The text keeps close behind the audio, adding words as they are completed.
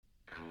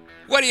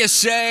What do you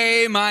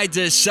say, my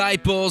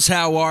disciples?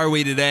 How are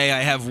we today?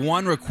 I have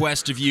one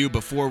request of you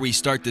before we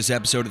start this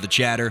episode of The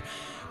Chatter.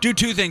 Do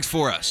two things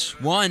for us.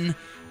 One,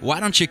 why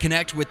don't you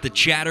connect with The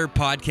Chatter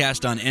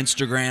Podcast on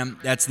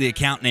Instagram? That's the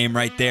account name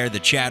right there,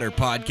 The Chatter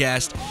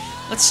Podcast.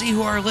 Let's see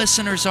who our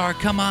listeners are.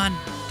 Come on,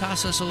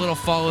 toss us a little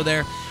follow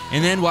there.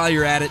 And then while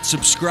you're at it,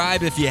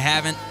 subscribe if you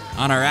haven't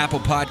on our Apple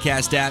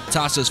Podcast app.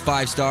 Toss us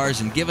 5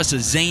 stars and give us a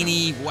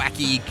zany,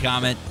 wacky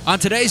comment. On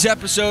today's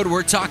episode,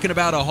 we're talking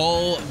about a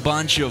whole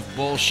bunch of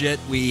bullshit.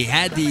 We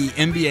had the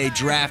NBA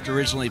draft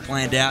originally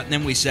planned out, and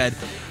then we said,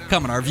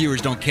 come on, our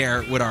viewers don't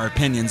care what our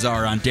opinions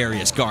are on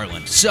Darius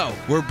Garland. So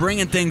we're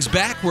bringing things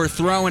back. We're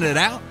throwing it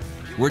out.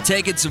 We're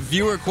taking some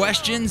viewer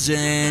questions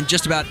and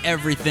just about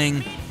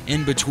everything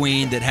in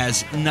between that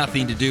has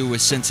nothing to do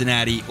with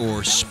Cincinnati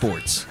or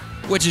sports.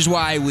 Which is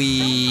why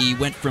we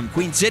went from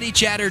Queen City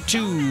Chatter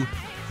to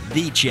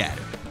The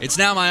Chatter. It's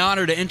now my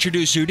honor to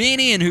introduce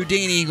Houdini. And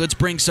Houdini, let's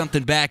bring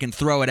something back and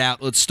throw it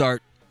out. Let's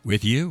start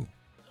with you.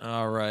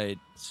 All right.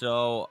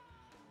 So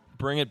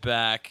bring it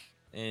back.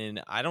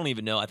 And I don't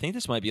even know. I think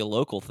this might be a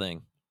local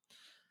thing.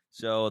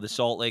 So the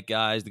Salt Lake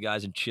guys, the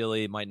guys in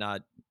Chile, might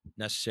not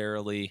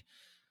necessarily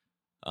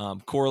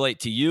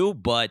correlate to you,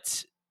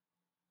 but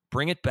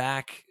bring it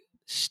back.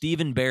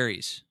 Stephen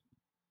Barry's.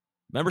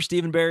 Remember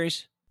Stephen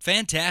Barry's?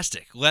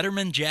 Fantastic.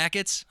 Letterman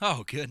jackets.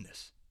 Oh,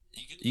 goodness.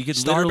 You could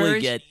literally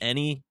get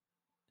any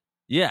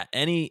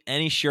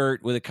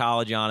shirt with a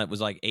college on it was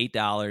like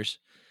 $8.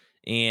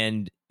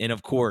 And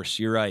of course,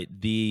 you're right.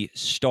 The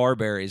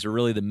Starberries are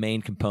really the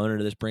main component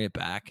of this. Bring it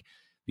back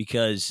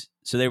because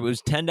there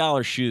was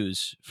 $10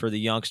 shoes for the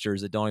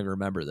youngsters that don't even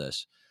remember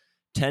this.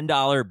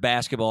 $10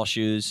 basketball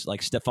shoes,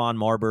 like Stephon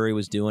Marbury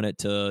was doing it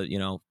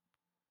to,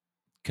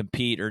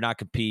 compete or not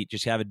compete,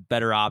 just have a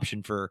better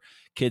option for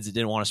kids that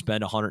didn't want to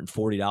spend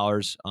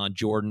 $140 on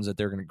Jordans that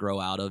they're going to grow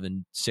out of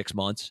in 6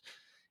 months.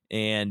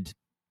 And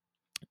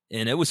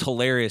it was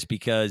hilarious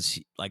because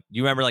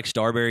you remember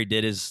Starberry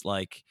did his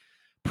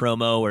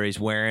promo where he's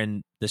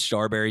wearing the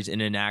Starberries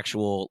in an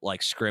actual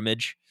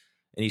scrimmage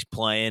and he's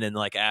playing and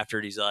after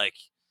it, he's like,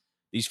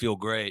 these feel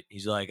great.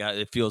 He's like,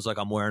 it feels like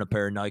I'm wearing a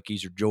pair of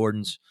Nikes or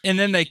Jordans. And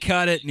then they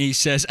cut it and he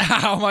says,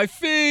 ow, my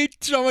feet.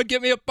 Someone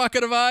get me a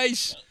bucket of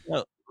ice.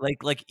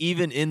 Like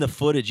even in the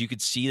footage, you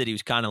could see that he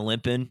was kind of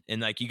limping,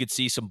 and you could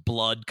see some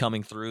blood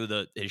coming through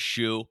his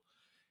shoe.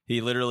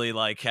 He literally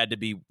had to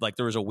be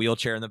there was a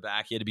wheelchair in the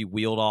back. He had to be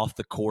wheeled off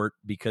the court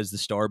because the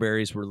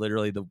Starberries were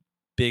literally the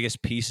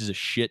biggest pieces of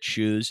shit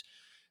shoes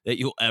that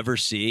you'll ever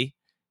see.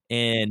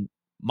 And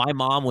my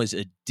mom was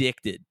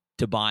addicted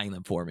to buying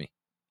them for me.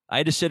 I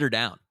had to sit her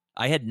down.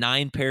 I had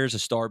 9 pairs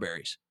of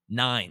Starberries,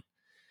 9,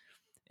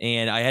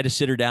 and I had to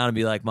sit her down and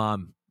be like,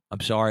 Mom, I'm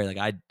sorry.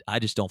 I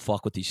just don't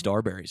fuck with these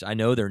Starberries. I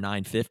know they're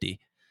 $9.50,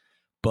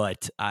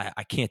 but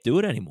I can't do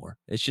it anymore.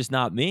 It's just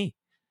not me.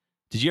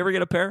 Did you ever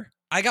get a pair?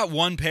 I got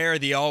one pair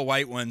of the all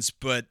white ones,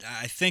 but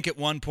I think at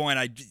one point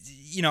I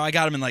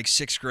got them in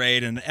 6th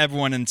grade, and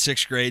everyone in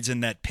 6th grade's in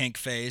that pink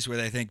phase where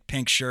they think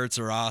pink shirts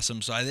are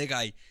awesome. So I think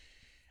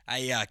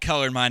I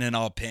colored mine in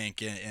all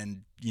pink,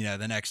 and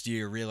the next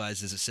year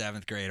realized as a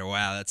 7th grader,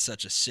 wow, that's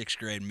such a 6th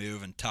grade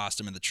move, and tossed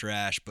them in the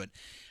trash. But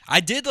I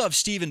did love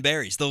Stephen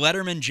Barry's. The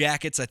Letterman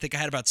jackets, I think I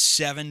had about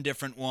 7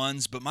 different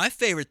ones. But my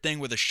favorite thing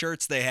were the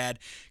shirts they had,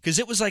 because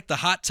it was like the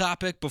Hot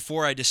Topic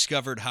before I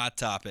discovered Hot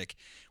Topic,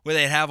 where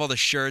they'd have all the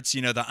shirts,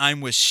 the I'm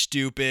was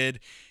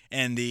stupid,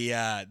 and the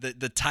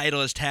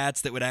Titleist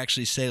hats that would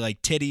actually say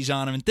titties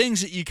on them, and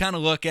things that you kind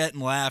of look at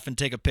and laugh and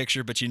take a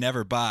picture, but you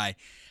never buy.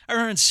 I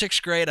remember in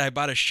 6th grade, I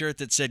bought a shirt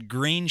that said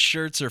green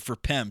shirts are for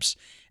pimps,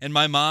 and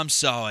my mom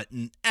saw it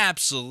and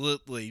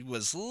absolutely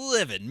was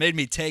livid, made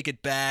me take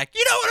it back.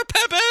 You know what a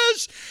pimp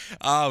is?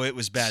 Oh, it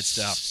was bad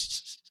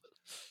stuff.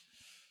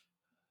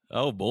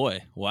 Oh,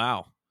 boy.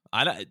 Wow.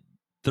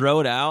 Throw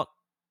it out.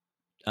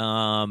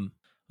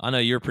 I know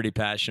you're pretty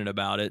passionate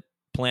about it.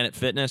 Planet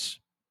Fitness.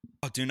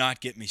 Oh, do not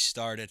get me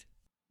started.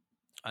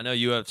 I know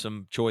you have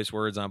some choice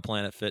words on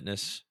Planet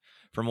Fitness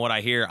from what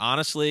I hear.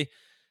 Honestly,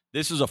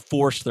 this is a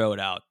forced throw it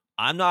out.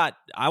 I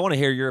want to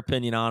hear your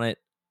opinion on it.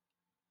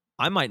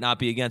 I might not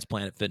be against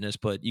Planet Fitness,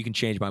 but you can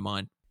change my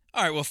mind.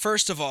 All right, well,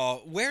 first of all,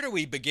 where do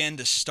we begin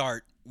to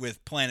start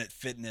with Planet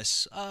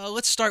Fitness?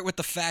 Let's start with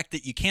the fact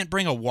that you can't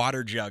bring a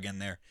water jug in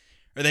there,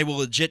 or they will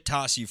legit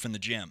toss you from the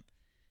gym.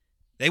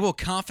 They will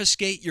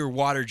confiscate your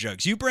water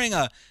jugs. You bring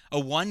a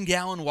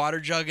 1-gallon water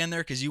jug in there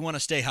because you want to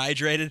stay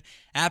hydrated?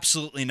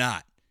 Absolutely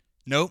not.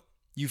 Nope.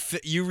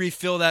 You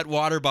refill that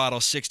water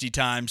bottle 60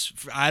 times.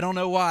 I don't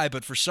know why,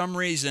 but for some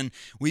reason,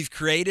 we've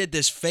created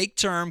this fake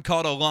term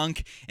called a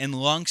lunk, and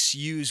lunks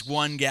use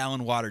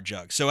 1-gallon water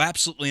jugs. So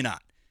absolutely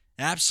not.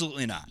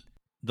 Absolutely not.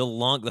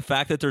 The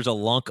fact that there's a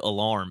lunk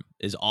alarm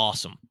is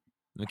awesome.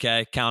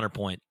 Okay?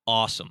 Counterpoint.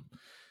 Awesome.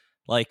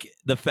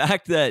 The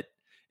fact that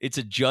it's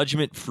a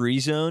judgment-free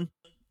zone.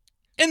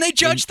 And they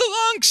judge the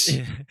lunks.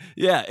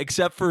 Yeah,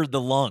 except for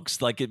the lunks.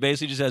 It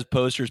basically just has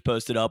posters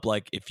posted up.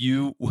 If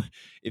you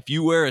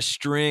wear a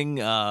string,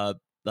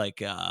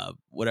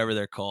 whatever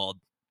they're called,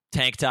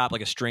 tank top,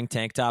 a string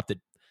tank top that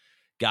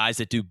guys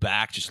that do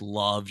back just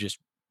love, just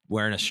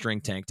wearing a string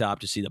tank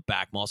top to see the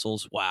back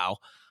muscles. Wow.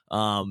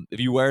 If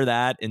you wear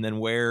that and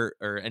then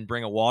and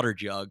bring a water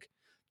jug,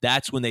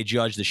 that's when they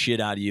judge the shit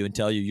out of you and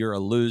tell you you're a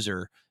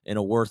loser and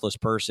a worthless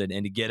person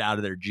and to get out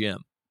of their gym.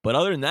 But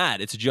other than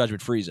that, it's a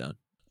judgment-free zone.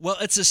 Well,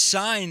 it's a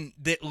sign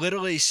that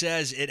literally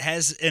says, it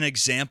has an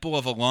example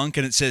of a lunk,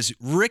 and it says,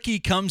 Ricky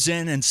comes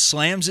in and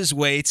slams his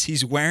weights.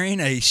 He's wearing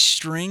a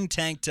string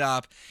tank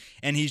top,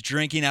 and he's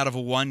drinking out of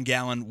a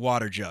 1-gallon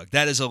water jug.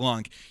 That is a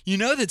lunk. You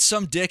know that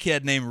some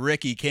dickhead named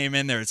Ricky came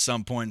in there at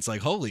some point. It's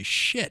like, holy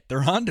shit,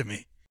 they're onto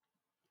me.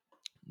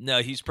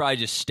 No, he's probably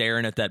just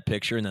staring at that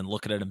picture and then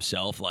looking at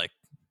himself like,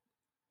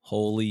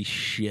 holy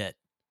shit,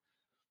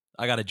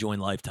 I got to join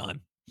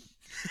Lifetime.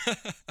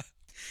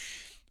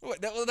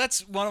 Well,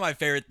 that's one of my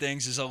favorite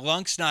things is a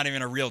lunk's not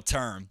even a real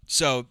term.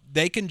 So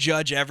they can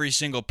judge every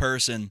single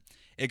person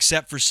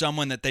except for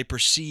someone that they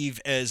perceive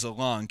as a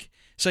lunk.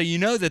 So you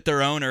know that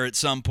their owner at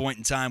some point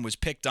in time was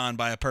picked on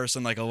by a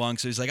person like a lunk.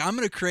 So he's like, I'm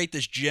going to create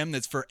this gym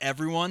that's for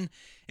everyone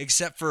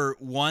except for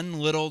one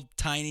little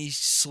tiny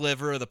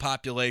sliver of the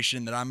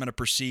population that I'm going to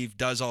perceive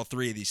does all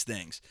three of these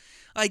things.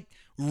 Like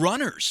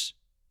runners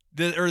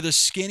that are the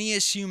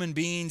skinniest human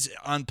beings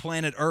on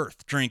planet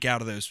Earth drink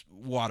out of those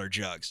water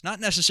jugs.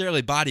 Not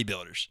necessarily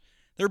bodybuilders.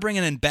 They're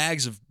bringing in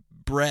bags of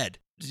bread.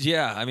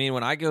 Yeah, I mean,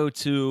 when I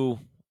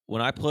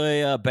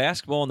play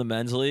basketball in the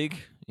men's league,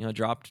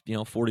 dropped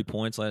 40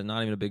 points, like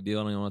not even a big deal.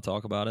 I don't even want to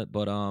talk about it,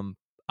 but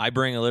I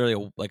bring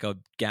literally a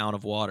gallon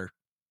of water,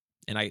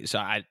 and I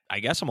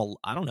guess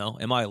I don't know,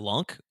 am I a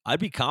lunk?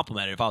 I'd be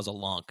complimented if I was a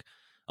lunk.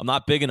 I'm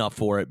not big enough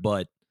for it,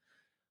 but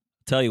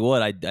tell you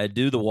what, I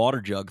do the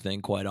water jug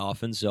thing quite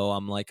often, so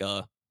I'm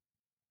the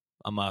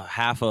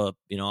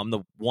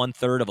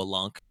 1/3 of a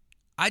lunk.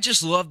 I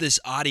just love this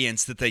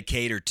audience that they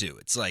cater to.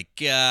 It's like,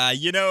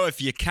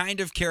 if you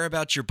kind of care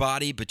about your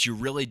body, but you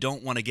really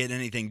don't want to get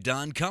anything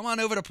done, come on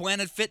over to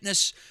Planet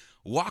Fitness,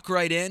 walk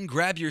right in,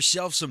 grab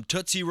yourself some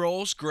Tootsie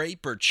Rolls,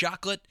 grape or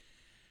chocolate,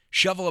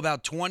 shovel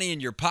about 20 in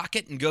your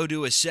pocket, and go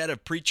do a set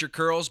of preacher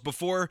curls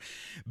before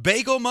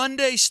Bagel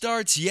Monday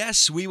starts.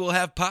 Yes, we will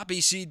have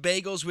poppy seed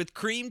bagels with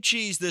cream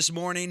cheese this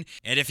morning.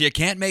 And if you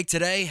can't make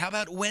today, how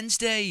about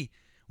Wednesday?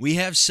 We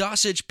have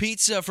sausage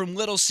pizza from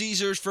Little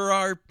Caesars for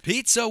our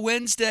Pizza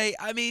Wednesday.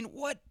 I mean,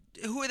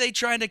 who are they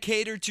trying to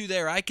cater to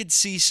there? I could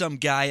see some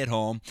guy at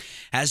home,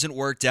 hasn't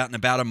worked out in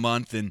about a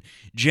month, and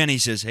Jenny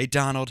says, hey,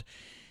 Donald,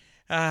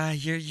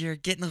 you're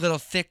getting a little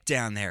thick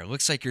down there.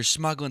 Looks like you're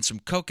smuggling some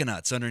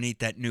coconuts underneath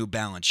that New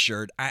Balance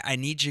shirt. I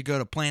need you to go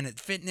to Planet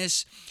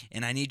Fitness,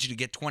 and I need you to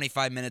get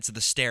 25 minutes of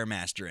the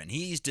Stairmaster in.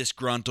 He's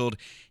disgruntled.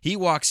 He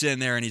walks in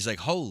there, and he's like,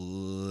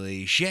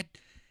 holy shit.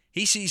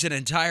 He sees an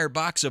entire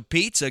box of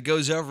pizza,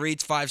 goes over,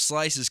 eats 5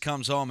 slices,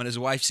 comes home, and his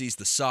wife sees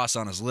the sauce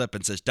on his lip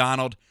and says,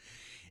 Donald,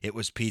 it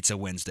was Pizza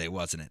Wednesday,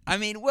 wasn't it? I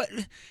mean, what?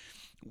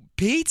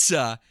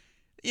 Pizza?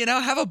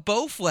 Have a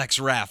Bowflex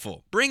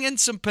raffle. Bring in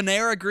some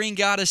Panera Green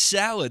Goddess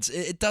salads.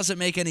 It doesn't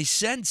make any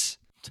sense.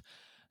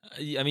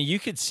 I mean, you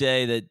could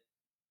say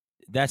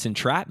that's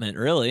entrapment,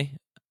 really.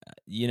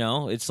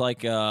 It's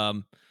like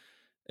when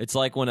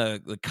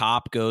the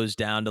cop goes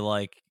down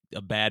to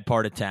a bad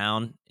part of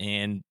town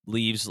and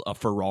leaves a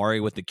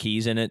Ferrari with the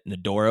keys in it and the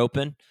door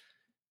open.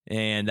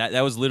 And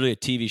that was literally a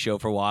TV show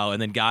for a while.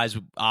 And then guys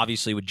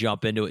obviously would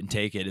jump into it and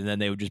take it. And then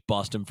they would just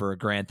bust him for a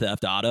Grand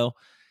Theft Auto.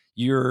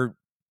 You're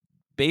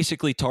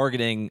basically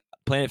targeting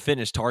Planet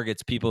Fitness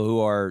targets people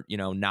who are,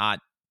 not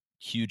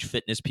huge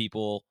fitness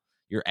people,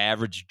 your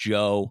average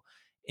Joe.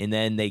 And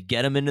then they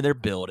get them into their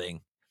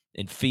building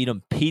and feed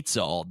them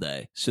pizza all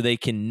day. So they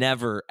can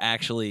never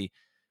actually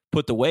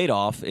put the weight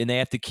off, and they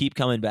have to keep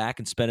coming back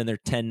and spending their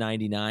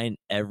 $10.99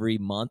 every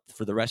month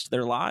for the rest of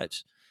their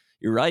lives.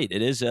 You're right.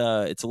 It is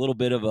it's a little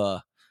bit of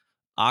a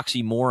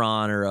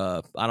oxymoron,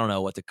 or I don't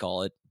know what to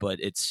call it, but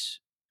it's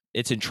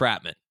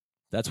entrapment.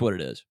 That's what it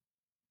is.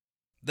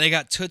 They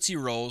got Tootsie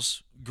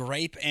Rolls,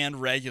 grape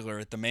and regular,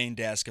 at the main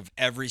desk of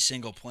every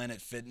single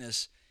Planet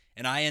Fitness,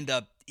 and I end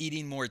up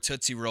eating more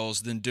Tootsie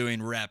Rolls than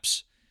doing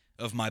reps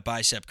of my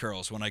bicep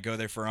curls when I go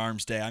there for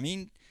Arms Day. I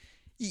mean,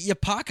 you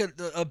pocket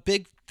a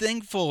big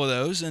thing full of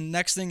those, and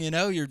next thing you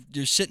know, you're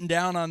sitting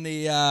down on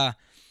the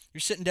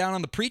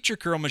preacher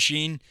curl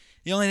machine.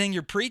 The only thing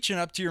you're preaching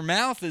up to your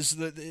mouth is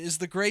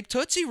the grape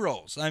Tootsie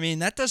Rolls. I mean,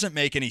 that doesn't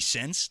make any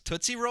sense.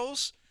 Tootsie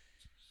Rolls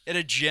at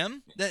a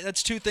gym?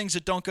 That's two things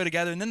that don't go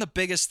together. And then the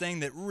biggest thing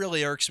that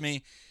really irks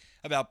me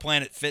about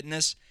Planet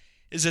Fitness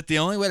is that the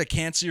only way to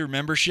cancel your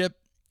membership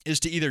is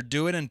to either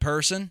do it in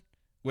person,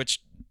 which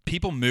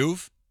people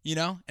move,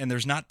 and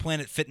there's not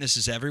Planet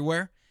Fitnesses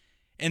everywhere.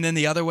 And then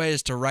the other way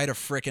is to write a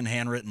frickin'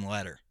 handwritten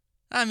letter.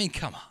 I mean,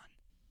 come on.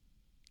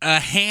 A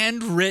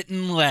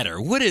handwritten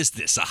letter. What is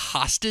this, a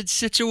hostage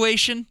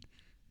situation?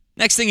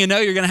 Next thing you know,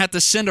 you're going to have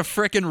to send a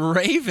frickin'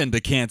 raven to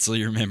cancel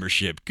your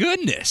membership.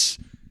 Goodness.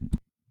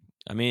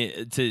 I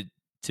mean, to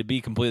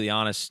be completely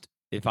honest,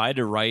 if I had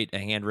to write a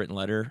handwritten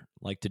letter,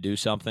 to do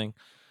something,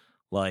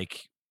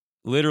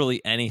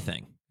 literally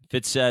anything. If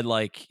it said,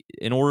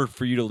 in order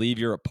for you to leave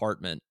your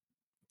apartment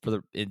for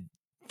the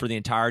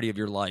entirety of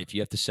your life,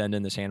 you have to send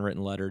in this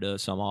handwritten letter to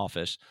some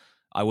office,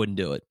 I wouldn't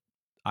do it.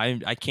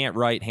 I can't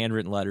write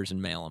handwritten letters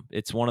and mail them.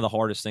 It's one of the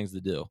hardest things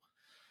to do.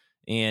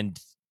 And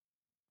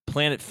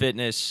Planet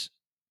Fitness,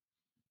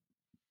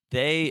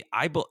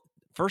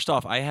 first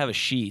off, I have a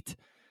sheet,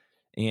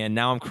 and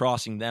now I'm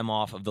crossing them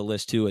off of the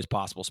list too as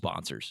possible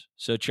sponsors.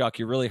 So Chuck,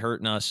 you're really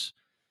hurting us.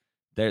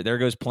 There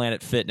goes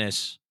Planet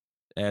Fitness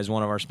as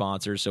one of our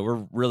sponsors. So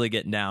we're really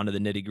getting down to the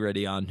nitty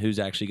gritty on who's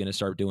actually going to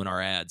start doing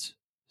our ads.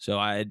 So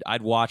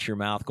I'd watch your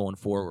mouth going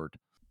forward.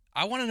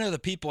 I want to know the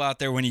people out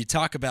there when you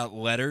talk about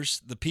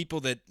letters, the people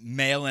that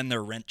mail in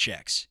their rent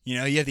checks. You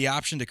know, you have the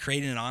option to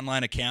create an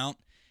online account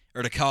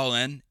or to call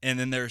in, and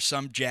then there are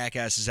some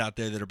jackasses out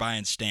there that are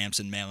buying stamps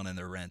and mailing in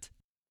their rent.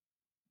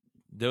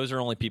 Those are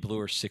only people who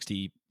are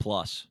 60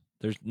 plus.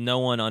 There's no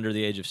one under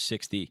the age of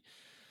 60.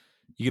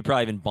 You could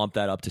probably even bump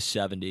that up to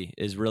 70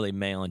 is really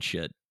mailing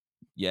shit.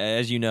 Yeah,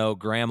 as you know,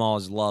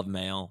 grandmas love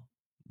mail.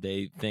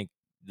 They think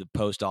the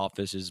post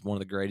office is one of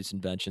the greatest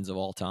inventions of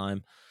all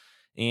time.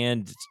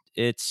 And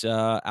it's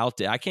out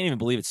there. I can't even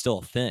believe it's still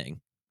a thing.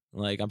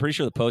 Like, I'm pretty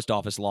sure the post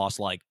office lost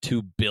like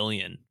 $2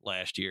 billion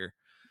last year.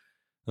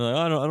 Like,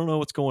 I don't know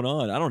what's going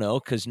on. I don't know,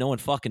 because no one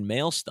fucking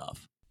mails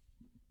stuff.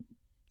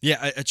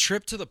 Yeah, a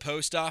trip to the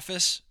post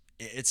office,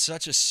 it's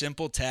such a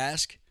simple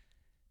task,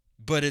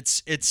 but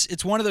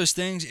it's one of those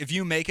things, if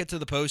you make it to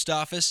the post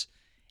office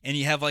and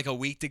you have like a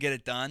week to get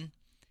it done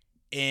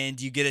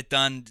and you get it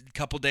done a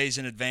couple days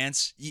in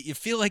advance, you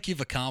feel like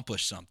you've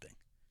accomplished something.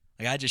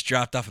 Like, I just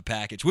dropped off a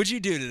package. What'd you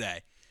do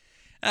today?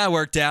 I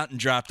worked out and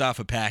dropped off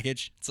a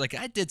package. It's like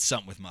I did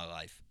something with my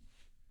life.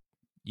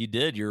 You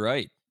did. You're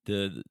right.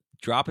 The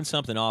dropping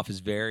something off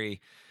is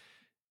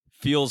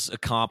feels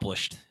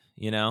accomplished.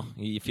 You know,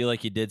 you feel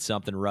like you did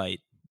something right,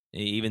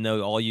 even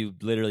though all you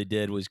literally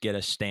did was get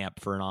a stamp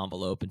for an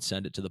envelope and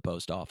send it to the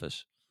post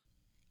office.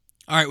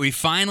 All right, we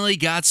finally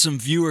got some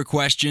viewer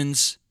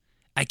questions.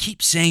 I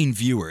keep saying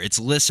viewer. It's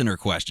listener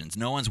questions.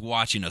 No one's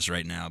watching us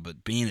right now,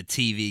 but being a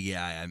TV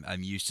guy,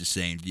 I'm used to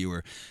saying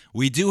viewer.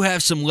 We do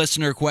have some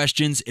listener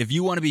questions. If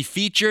you want to be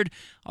featured,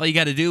 all you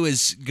got to do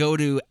is go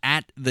to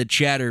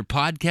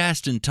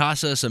 @theChatterPodcast and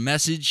toss us a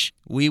message.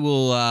 We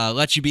will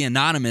let you be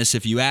anonymous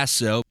if you ask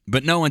so,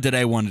 but no one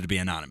today wanted to be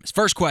anonymous.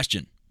 First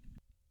question.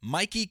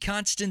 Mikey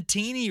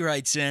Constantini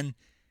writes in,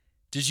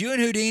 did you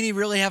and Houdini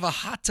really have a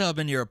hot tub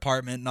in your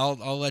apartment? And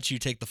I'll let you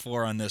take the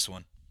floor on this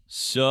one.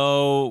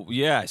 So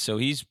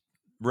he's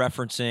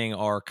referencing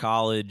our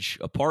college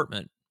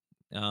apartment.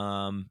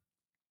 And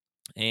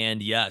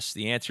yes,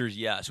 the answer is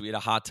yes. We had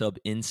a hot tub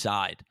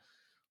inside.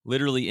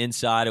 Literally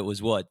inside. It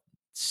was what?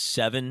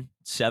 Seven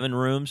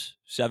rooms?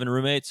 7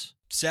 roommates?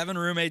 7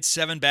 roommates,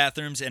 7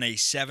 bathrooms, and a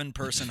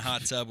 7-person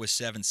hot tub with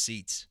 7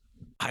 seats.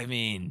 I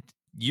mean,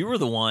 you were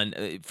the one.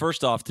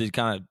 First off, to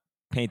kind of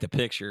paint the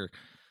picture,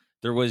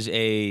 there was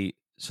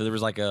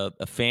like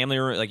a family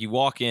room. Like, you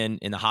walk in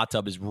and the hot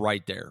tub is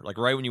right there. Like,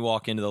 right when you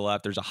walk into the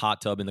left, there's a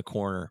hot tub in the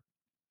corner.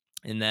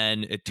 And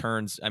then it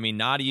turns, I mean,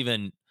 not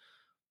even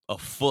a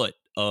foot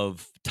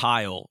of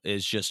tile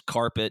is just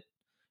carpet,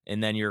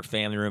 and then your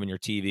family room and your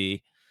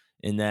TV.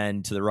 And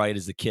then to the right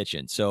is the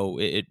kitchen. So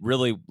it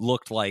really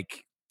looked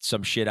like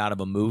some shit out of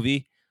a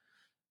movie.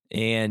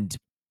 And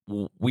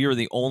we were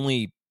the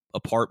only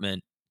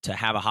apartment to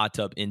have a hot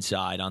tub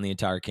inside on the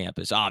entire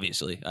campus.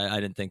 Obviously, I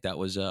didn't think that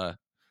was there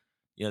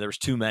was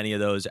too many of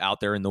those out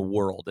there in the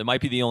world. It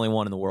might be the only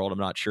one in the world. I'm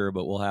not sure,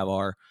 but we'll have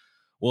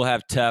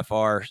Tef,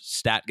 our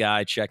stat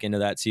guy, check into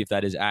that, see if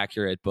that is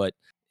accurate. But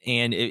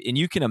and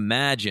you can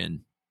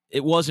imagine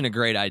it wasn't a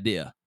great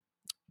idea.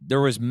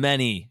 There was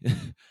many,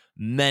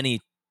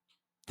 many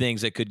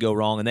things that could go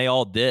wrong, and they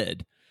all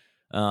did.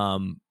 I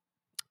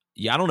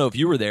don't know if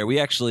you were there. We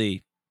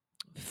actually,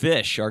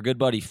 our good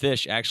buddy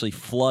Fish, actually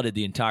flooded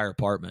the entire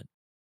apartment.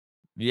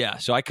 Yeah,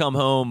 so I come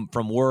home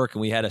from work,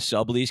 and we had a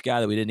sublease guy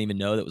that we didn't even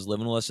know that was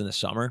living with us in the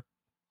summer.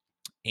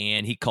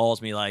 And he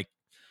calls me like,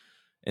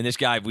 and this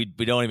guy, we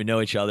don't even know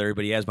each other,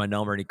 but he has my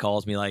number, and he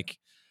calls me like,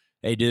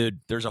 hey,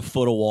 dude, there's a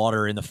foot of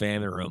water in the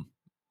family room.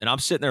 And I'm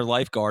sitting there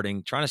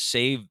lifeguarding, trying to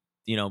save,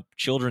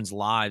 children's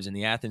lives in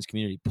the Athens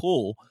community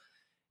pool.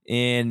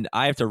 And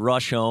I have to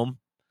rush home,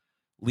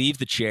 leave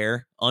the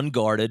chair,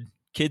 unguarded.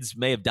 Kids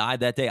may have died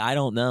that day. I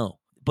don't know.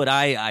 But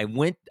I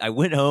went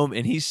home,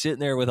 and he's sitting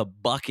there with a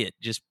bucket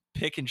just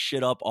picking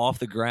shit up off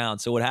the ground.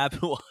 So what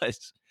happened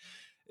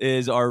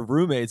is our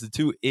roommates, the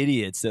 2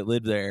 idiots that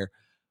lived there,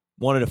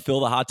 wanted to fill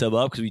the hot tub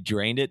up because we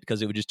drained it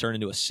because it would just turn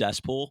into a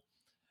cesspool.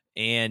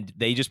 And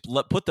they just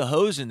put the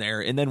hose in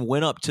there and then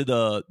went up to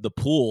the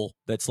pool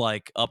that's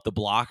like up the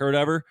block or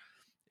whatever,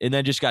 and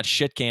then just got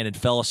shit canned and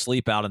fell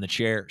asleep out in the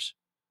chairs.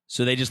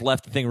 So they just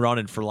left the thing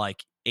running for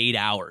like 8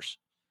 hours.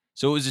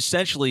 So it was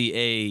essentially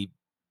a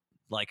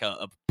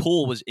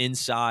pool was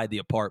inside the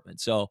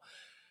apartment. So,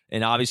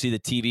 and obviously the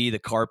TV, the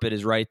carpet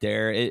is right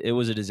there. It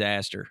was a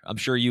disaster. I'm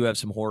sure you have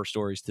some horror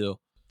stories too.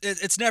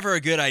 It's never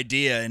a good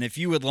idea, and if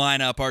you would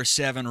line up our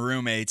 7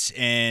 roommates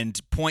and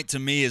point to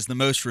me as the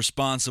most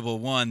responsible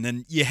one,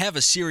 then you have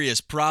a serious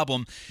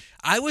problem.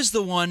 I was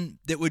the one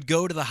that would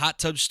go to the hot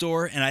tub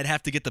store, and I'd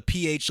have to get the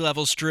pH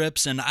level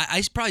strips, and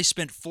I probably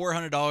spent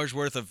 $400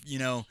 worth of,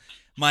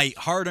 my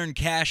hard-earned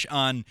cash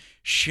on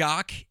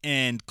shock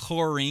and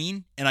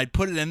chlorine, and I'd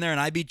put it in there, and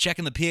I'd be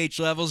checking the pH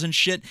levels and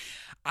shit.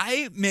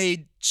 I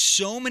made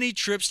so many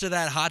trips to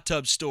that hot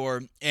tub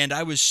store, and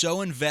I was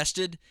so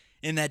invested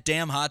in that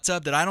damn hot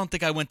tub that I don't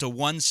think I went to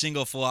one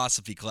single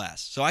philosophy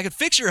class. So I could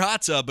fix your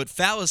hot tub, but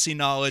fallacy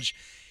knowledge,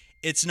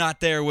 it's not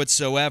there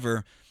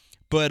whatsoever.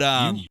 But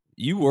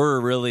you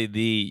were really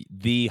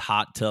the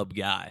hot tub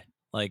guy.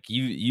 Like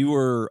you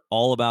were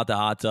all about the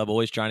hot tub,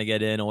 always trying to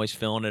get in, always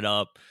filling it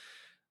up.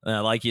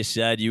 Like you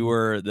said, you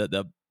were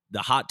the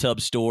hot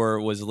tub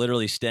store was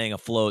literally staying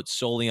afloat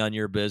solely on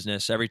your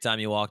business. Every time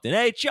you walked in,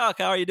 hey Chuck,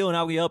 how are you doing?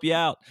 How can we help you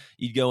out?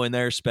 You'd go in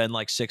there, spend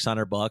like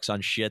 $600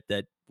 on shit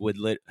that would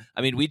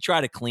we'd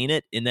try to clean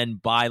it, and then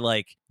by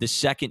like the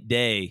second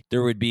day,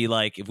 there would be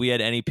like, if we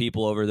had any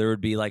people over, there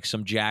would be like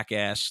some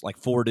jackass, like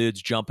 4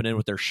 dudes jumping in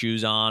with their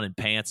shoes on and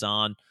pants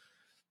on,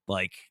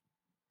 like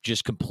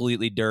just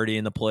completely dirty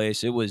in the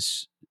place. It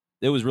was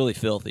really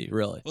filthy,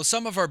 really. Well,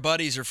 some of our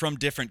buddies are from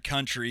different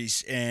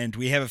countries, and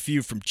we have a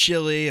few from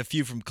Chile, a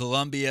few from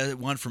Colombia,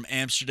 one from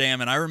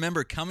Amsterdam. And I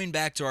remember coming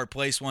back to our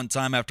place one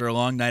time after a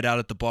long night out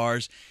at the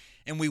bars,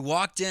 and we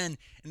walked in,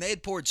 and they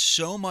had poured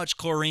so much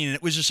chlorine, and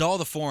it was just all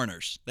the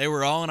foreigners. They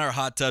were all in our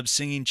hot tub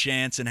singing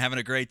chants and having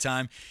a great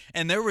time,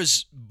 and there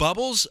was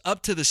bubbles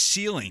up to the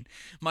ceiling.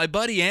 My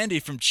buddy Andy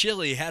from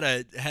Chile had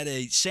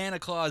a Santa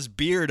Claus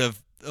beard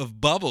of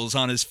bubbles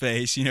on his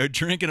face,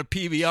 drinking a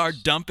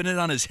PBR, dumping it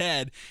on his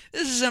head.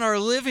 This is in our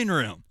living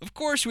room. Of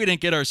course we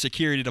didn't get our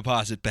security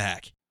deposit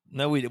back.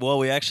 No,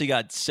 we actually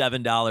got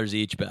 $7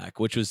 each back,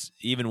 which was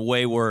even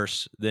way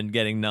worse than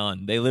getting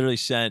none. They literally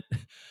sent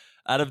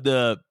out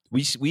of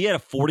we had a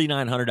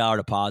 $4,900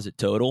 deposit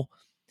total,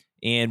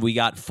 and we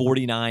got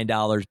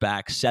 $49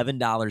 back,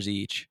 $7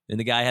 each. And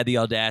the guy had the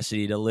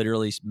audacity to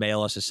literally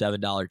mail us a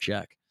 $7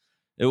 check.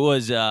 It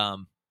was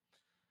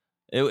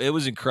it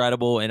was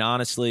incredible. And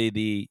honestly,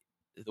 the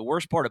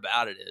worst part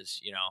about it is,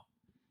 you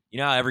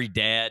know how every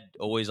dad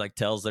always like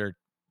tells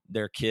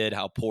their kid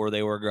how poor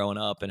they were growing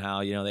up and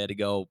how, they had to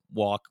go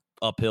walk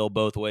uphill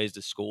both ways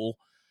to school.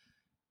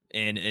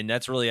 And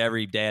that's really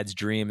every dad's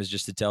dream, is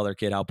just to tell their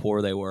kid how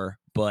poor they were.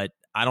 But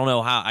I don't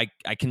know how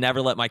I can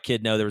never let my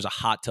kid know there was a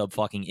hot tub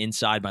fucking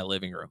inside my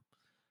living room.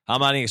 How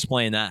am I going to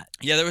explain that?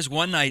 Yeah, there was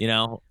one night,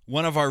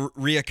 one of our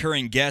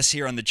reoccurring guests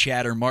here on the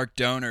chatter, Mark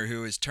Donor,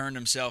 who has turned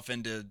himself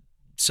into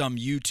some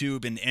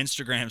YouTube and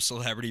Instagram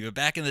celebrity. But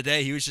back in the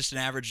day, he was just an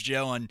average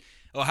Joe on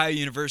Ohio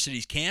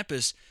University's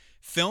campus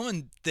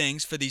filming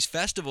things for these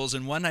festivals.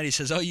 And one night he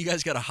says, "Oh, you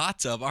guys got a hot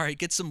tub. All right,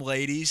 get some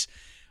ladies.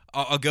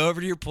 I'll go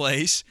over to your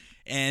place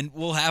and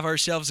we'll have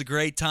ourselves a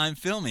great time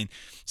filming."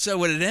 So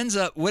what ends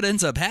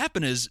up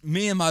happening is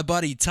me and my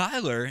buddy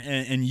Tyler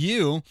and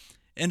you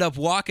end up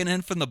walking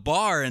in from the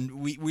bar,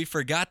 and we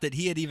forgot that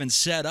he had even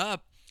set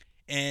up,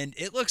 and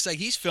it looks like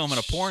he's filming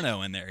a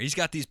porno in there. He's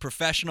got these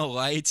professional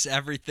lights,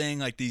 everything,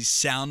 like these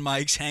sound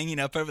mics hanging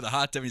up over the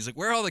hot tub. He's like,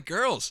 "Where are all the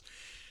girls?"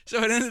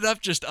 So it ended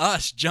up just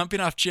us jumping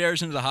off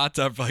chairs into the hot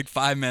tub for like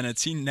 5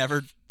 minutes. He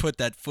never put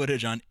that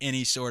footage on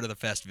any sort of the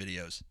fest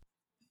videos.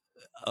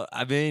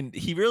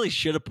 He really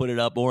should have put it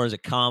up more as a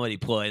comedy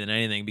play than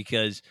anything,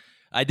 because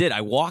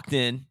I walked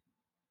in,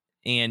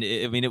 and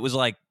it was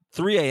like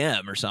 3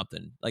 a.m. or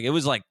something. Like, it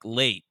was like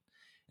late.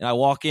 And I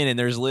walk in, and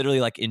there's literally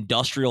like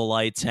industrial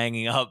lights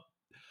hanging up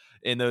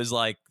in those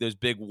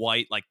big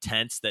white like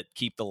tents that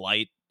keep the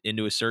light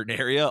into a certain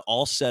area,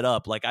 all set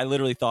up. Like, I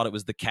literally thought it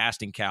was the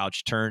casting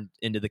couch turned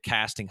into the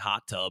casting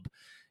hot tub,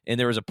 and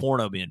there was a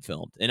porno being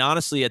filmed. And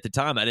honestly, at the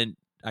time,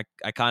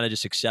 I kind of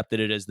just accepted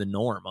it as the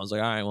norm. I was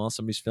like, all right, well,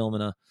 somebody's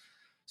filming a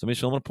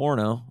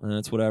porno, and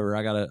it's whatever.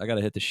 I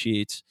gotta hit the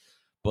sheets.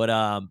 But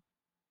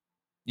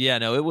yeah,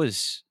 no, it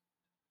was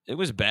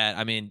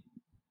bad.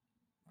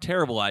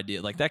 Terrible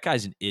idea. Like, that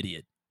guy's an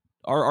idiot.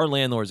 Our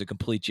landlord's a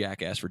complete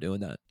jackass for doing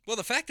that. Well,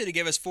 the fact that he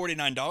gave us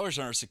 $49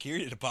 on our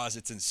security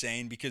deposit's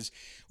insane, because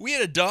we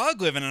had a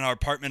dog living in our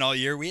apartment all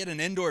year. We had an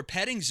indoor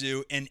petting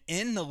zoo, and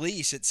in the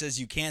lease it says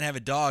you can't have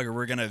a dog or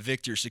we're going to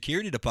evict your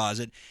security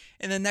deposit.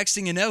 And the next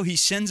thing you know, he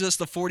sends us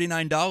the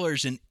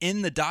 $49, and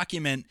in the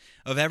document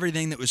of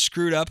everything that was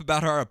screwed up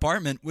about our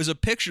apartment was a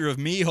picture of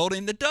me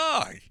holding the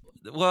dog.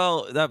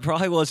 Well, that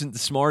probably wasn't the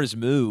smartest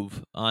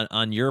move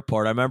on your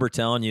part. I remember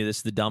telling you, this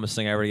is the dumbest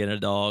thing ever to get a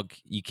dog.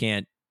 You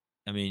can't.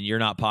 You're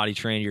not potty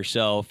trained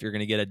yourself. You're going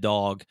to get a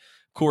dog.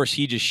 Of course,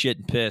 he just shit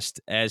and pissed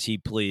as he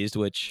pleased,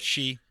 which...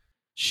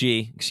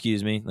 She,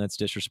 excuse me, that's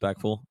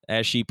disrespectful.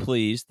 As she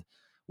pleased,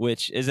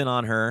 which isn't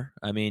on her.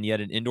 You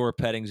had an indoor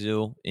petting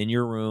zoo in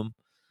your room.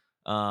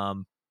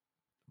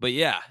 But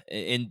yeah,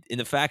 and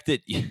the fact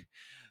that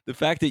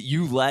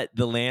you let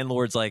the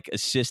landlord's like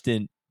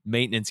assistant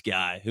maintenance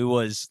guy, who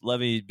was, let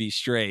me be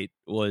straight,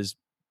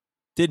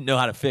 didn't know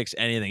how to fix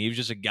anything. He was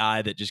just a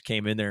guy that just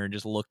came in there and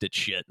just looked at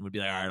shit and would be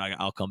like, all right,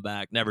 I'll come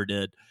back. Never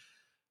did.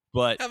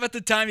 But how about the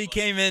time he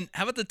came in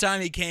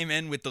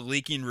with the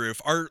leaking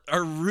roof?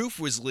 Our roof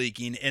was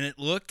leaking, and it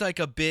looked like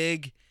a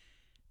big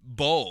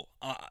bowl,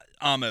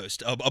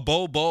 almost a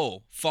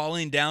bowl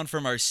falling down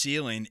from our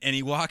ceiling. And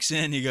he walks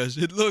in, he goes,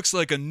 "It looks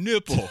like a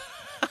nipple."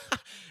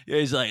 Yeah,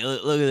 he's like,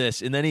 look at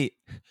this. And then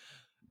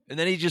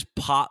he just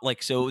popped,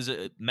 like, so it was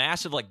a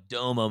massive, like,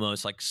 dome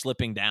almost, like,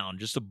 slipping down,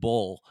 just a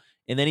bowl.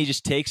 And then he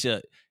just takes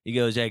he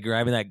goes, hey,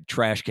 grab me that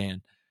trash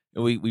can.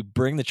 And we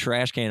bring the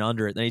trash can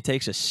under it. Then he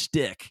takes a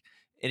stick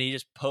and he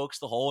just pokes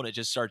the hole and it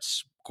just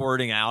starts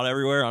squirting out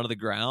everywhere onto the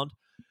ground.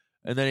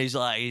 And then he's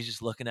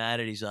just looking at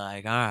it. He's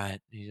like, all right.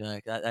 He's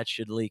like, that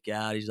should leak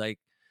out. He's like,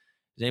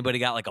 has anybody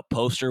got like a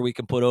poster we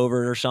can put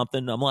over it or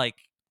something? I'm like,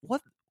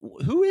 what?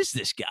 Who is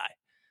this guy?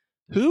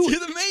 You're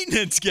the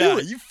maintenance guy.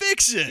 You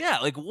fix it. Yeah,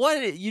 like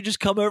what? You just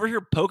come over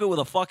here, poke it with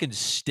a fucking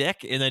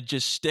stick, and then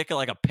just stick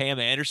like a Pam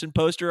Anderson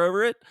poster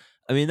over it?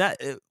 I mean,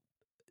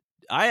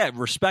 I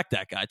respect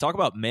that guy. Talk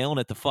about mailing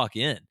it the fuck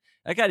in.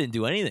 That guy didn't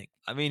do anything.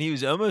 I mean, he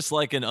was almost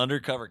like an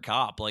undercover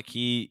cop. Like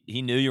he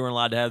knew you weren't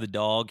allowed to have the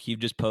dog.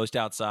 He'd just post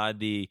outside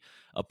the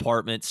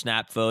apartment,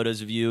 snap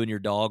photos of you and your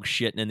dog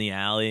shitting in the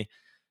alley.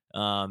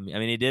 I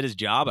mean, he did his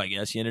job, I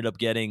guess. He ended up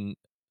getting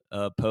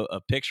a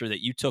picture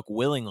that you took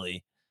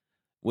willingly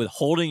with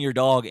holding your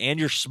dog and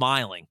you're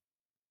smiling.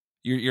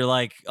 You're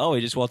like, oh,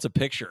 he just wants a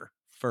picture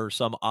for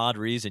some odd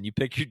reason. You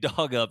pick your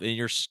dog up and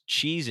you're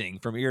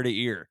cheesing from ear to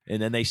ear,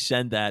 and then they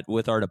send that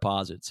with our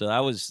deposit. So that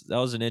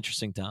was an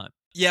interesting time.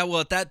 Yeah, well,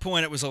 at that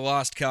point, it was a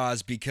lost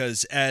cause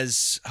because,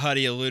 as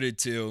Huddy alluded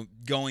to,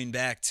 going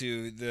back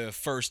to the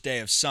first day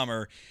of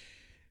summer,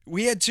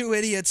 we had two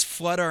idiots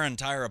flood our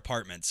entire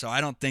apartment. So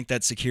I don't think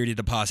that security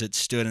deposit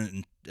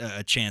stood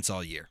a chance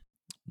all year.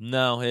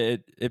 No,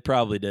 it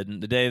probably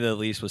didn't. The day the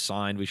lease was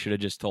signed, we should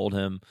have just told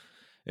him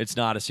it's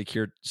not a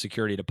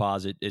security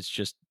deposit. It's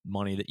just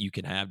money that you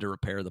can have to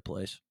repair the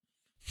place.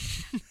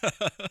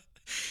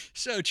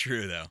 So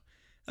true, though.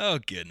 Oh,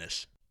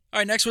 goodness. All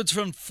right, next one's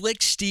from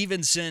Flick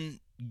Stevenson,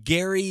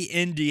 Gary,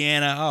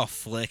 Indiana. Oh,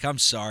 Flick, I'm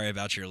sorry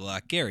about your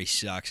luck. Gary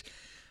sucks.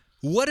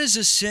 What is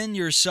a sin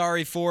you're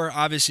sorry for?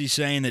 Obviously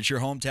saying that your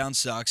hometown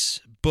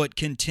sucks, but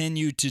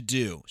continue to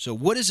do. So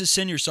what is a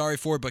sin you're sorry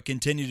for, but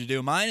continue to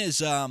do? Mine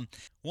is,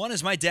 one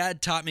is my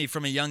dad taught me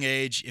from a young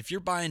age, if you're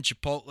buying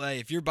Chipotle,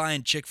 if you're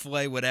buying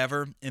Chick-fil-A,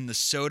 whatever, and the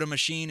soda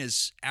machine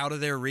is out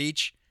of their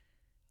reach,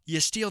 you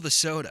steal the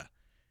soda.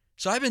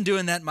 So I've been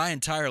doing that my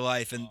entire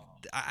life, and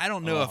I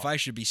don't know if I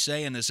should be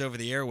saying this over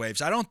the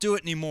airwaves. I don't do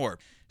it anymore.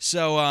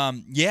 So,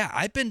 yeah,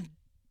 I've been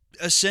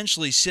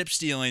essentially sip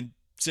stealing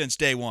since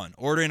day one,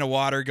 ordering a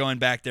water, going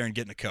back there and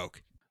getting a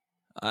Coke.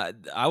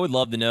 I would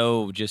love to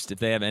know just if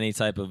they have any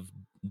type of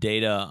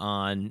data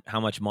on how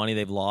much money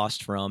they've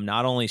lost from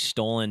not only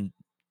stolen,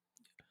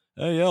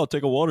 hey, yeah, I'll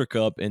take a water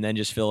cup and then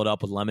just fill it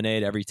up with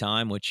lemonade every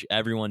time, which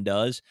everyone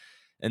does.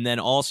 And then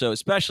also,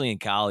 especially in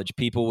college,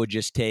 people would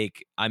just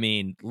take, I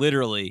mean,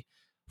 literally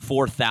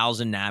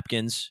 4,000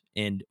 napkins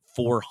and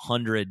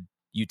 400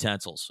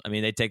 utensils. I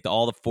mean, they take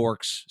all the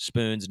forks,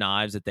 spoons,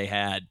 knives that they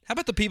had. How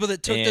about the people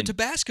that took the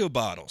Tabasco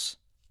bottles?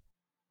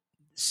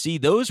 See,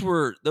 those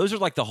are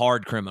like the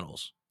hard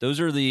criminals. Those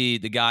are the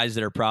guys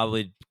that are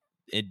probably,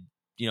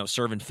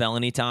 serving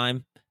felony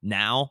time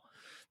now.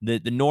 The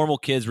normal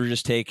kids were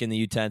just taking the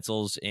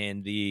utensils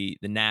and the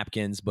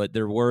napkins, but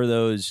there were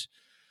those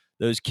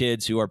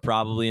kids who are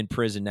probably in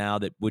prison now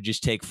that would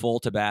just take full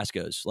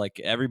Tabascos. Like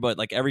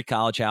every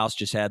college house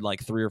just had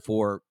like 3 or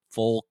 4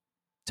 full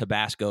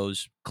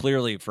Tabascos,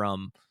 clearly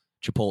from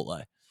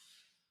Chipotle.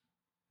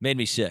 Made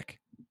me sick.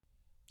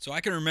 So I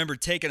can remember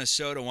taking a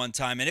soda one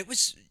time, and it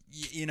was,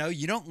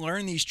 you don't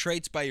learn these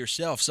traits by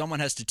yourself. Someone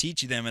has to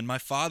teach you them. And my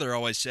father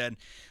always said,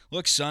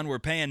 look, son, we're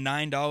paying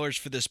 $9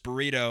 for this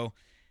burrito.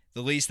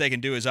 The least they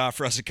can do is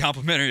offer us a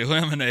complimentary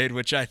lemonade,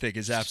 which I think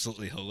is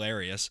absolutely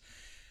hilarious.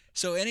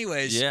 So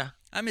anyways, yeah.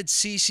 I'm at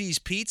CC's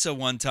Pizza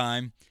one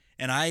time,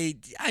 and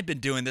I've been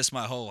doing this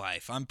my whole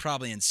life. I'm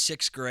probably in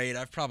 6th grade.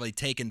 I've probably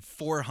taken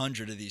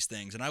 400 of these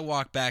things. And I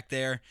walk back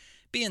there,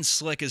 being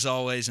slick as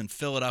always, and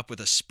fill it up with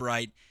a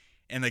Sprite.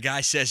 And the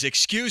guy says,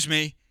 excuse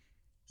me,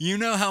 you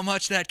know how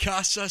much that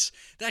costs us?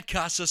 That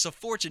costs us a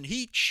fortune.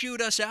 He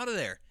chewed us out of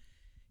there.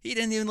 He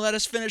didn't even let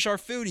us finish our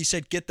food. He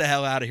said, get the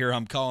hell out of here.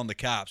 I'm calling the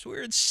cops. We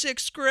were in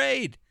 6th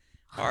grade.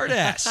 Hard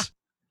ass.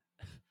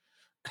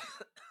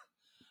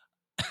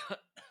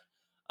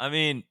 I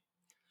mean,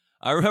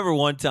 I remember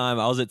one time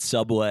I was at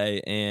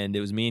Subway, and it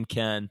was me and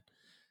Ken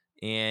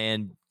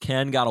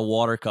got a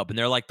water cup. And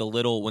they're like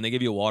when they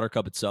give you a water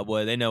cup at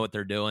Subway, they know what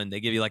they're doing. They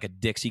give you like a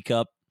Dixie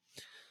cup.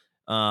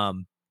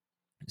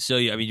 So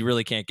you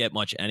really can't get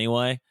much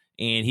anyway.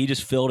 And he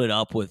just filled it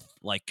up with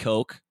like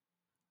Coke.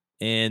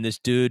 And this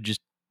dude, just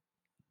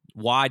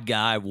wide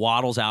guy,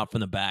 waddles out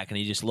from the back, and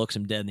he just looks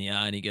him dead in the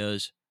eye and he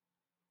goes,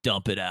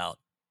 dump it out.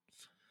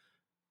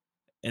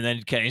 And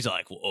then Kenny's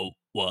like, whoa,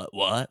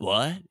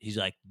 what? He's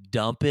like,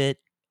 dump it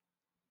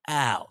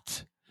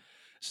out.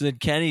 So then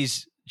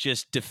Kenny's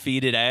just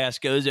defeated ass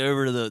goes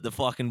over to the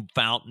fucking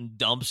fountain,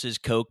 dumps his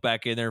Coke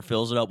back in there,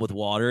 fills it up with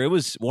water. It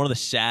was one of the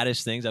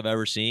saddest things I've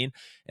ever seen.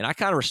 And I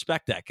kind of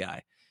respect that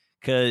guy,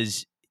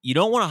 because you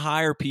don't want to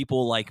hire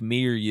people like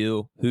me or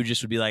you who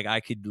just would be like,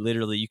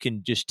 you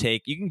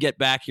can get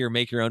back here,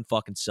 make your own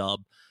fucking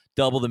sub,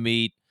 double the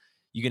meat.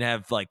 You can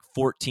have like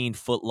 14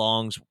 foot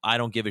longs. I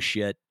don't give a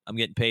shit. I'm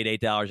getting paid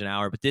 $8 an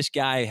hour. But this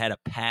guy had a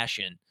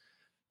passion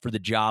for the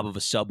job of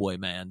a subway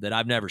man that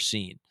I've never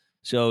seen.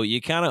 So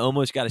you kind of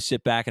almost got to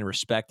sit back and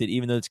respect it,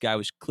 even though this guy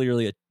was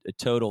clearly a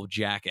total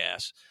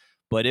jackass.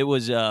 But it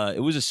was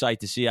a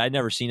sight to see. I'd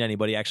never seen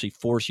anybody actually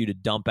force you to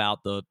dump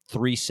out the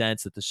 3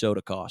 cents that the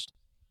soda cost.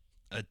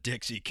 A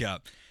Dixie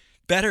cup.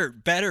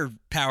 Better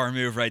power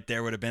move right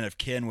there would have been if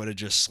Ken would have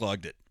just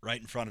slugged it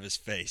right in front of his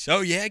face. Oh,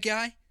 yeah,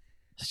 guy?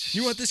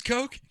 You want this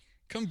Coke?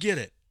 Come get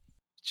it.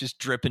 Just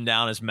dripping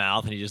down his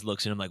mouth, and he just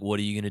looks at him like, what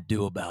are you going to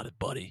do about it,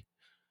 buddy?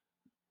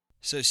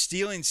 So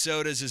stealing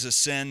sodas is a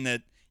sin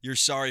that you're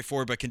sorry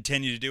for but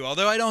continue to do,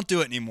 although I don't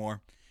do it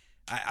anymore.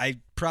 I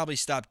probably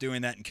stopped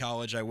doing that in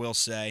college, I will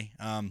say.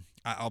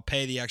 I'll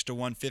pay the extra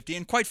 $1.50,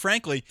 and quite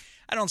frankly,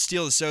 I don't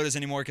steal the sodas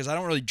anymore because I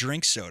don't really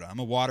drink soda. I'm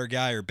a water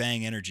guy or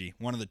Bang Energy,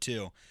 one of the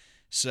two.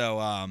 So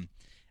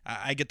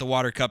I get the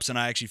water cups, and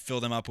I actually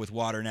fill them up with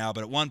water now,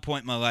 but at one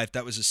point in my life,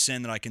 that was a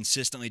sin that I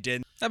consistently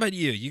did. How about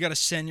you? You got a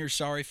sin you're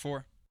sorry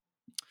for?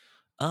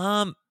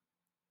 I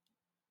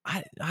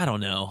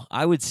don't know.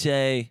 I would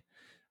say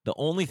the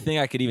only thing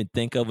I could even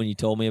think of when you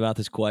told me about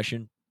this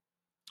question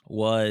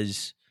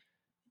was,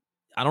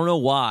 I don't know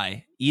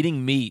why,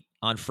 eating meat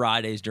on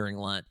Fridays during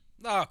Lent.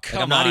 Oh,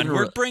 come on.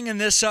 We're bringing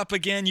this up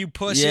again, you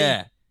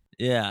pussy.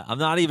 Yeah. I'm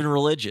not even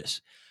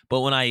religious.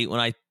 But when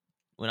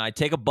I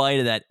take a bite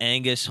of that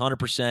Angus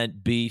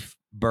 100% beef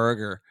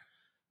burger,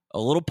 a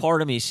little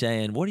part of me is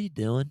saying, what are you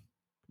doing?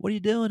 What are you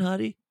doing,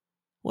 Huddy?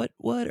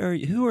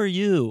 Who are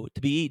you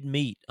to be eating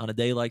meat on a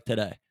day like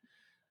today?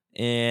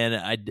 And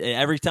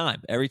every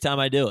time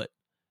I do it,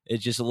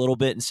 it's just a little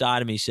bit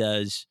inside of me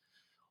says,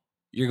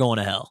 you're going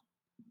to hell.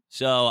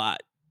 So I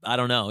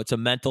don't know. It's a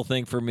mental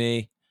thing for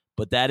me,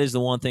 but that is the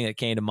one thing that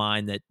came to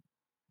mind that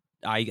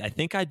I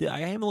think I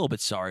am a little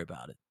bit sorry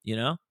about it,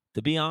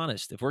 to be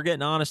honest. If we're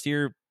getting honest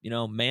here,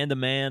 man to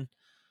man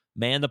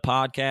to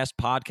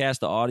podcast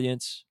to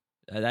audience,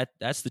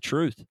 that's the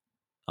truth.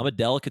 I'm a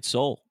delicate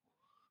soul.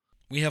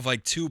 We have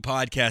like 2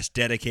 podcasts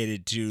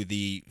dedicated to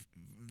the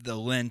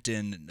Lent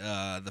and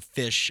the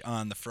fish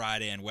on the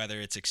Friday and whether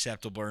it's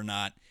acceptable or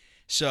not.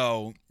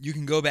 So you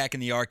can go back in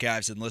the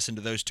archives and listen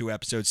to those 2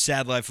 episodes.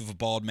 Sad Life of a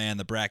Bald Man,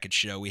 The Bracket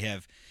Show. We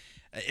have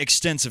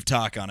extensive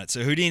talk on it.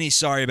 So Houdini,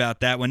 sorry about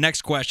that one.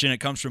 Next question, it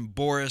comes from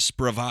Boris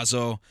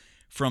Bravazzo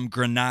from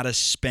Granada,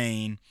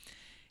 Spain.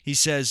 He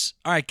says,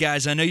 all right,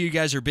 guys, I know you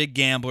guys are big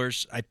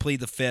gamblers. I plead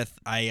the fifth.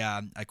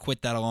 I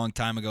quit that a long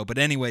time ago. But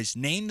anyways,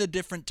 name the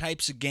different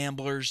types of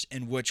gamblers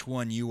and which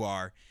one you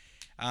are.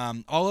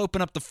 I'll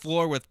open up the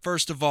floor with,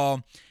 first of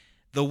all,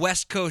 the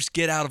West Coast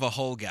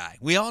get-out-of-a-hole guy.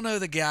 We all know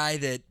the guy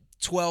that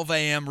 12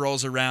 a.m.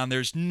 rolls around.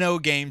 There's no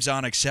games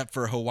on except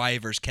for Hawaii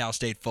versus Cal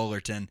State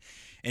Fullerton,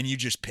 and you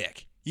just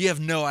pick. You have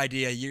no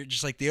idea. You're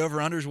just like, the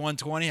over-under is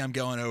 120. I'm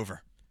going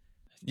over.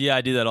 Yeah,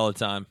 I do that all the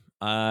time.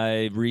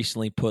 I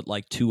recently put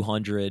like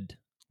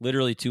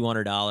literally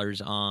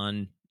 $200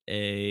 on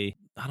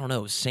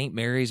St.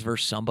 Mary's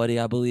versus somebody,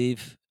 I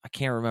believe. I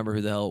can't remember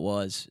who the hell it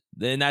was.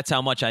 And that's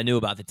how much I knew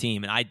about the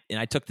team. And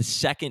I took the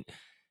second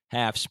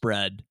half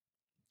spread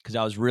because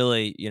I was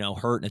really,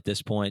 hurting at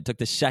this point. Took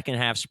the second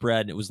half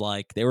spread, and it was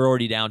like they were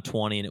already down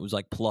 20, and it was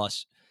like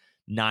plus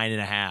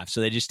 9.5.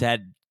 So they just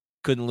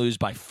couldn't lose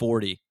by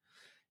 40.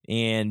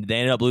 And they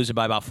ended up losing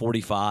by about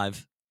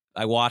 45.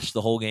 I watched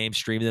the whole game,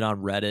 streamed it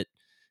on Reddit.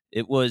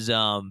 It was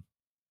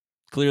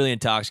clearly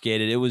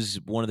intoxicated. It was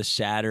one of the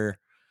sadder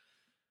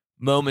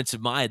moments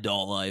of my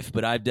adult life,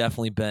 but I've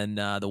definitely been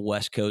the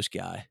West Coast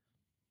guy.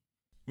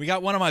 We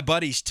got one of my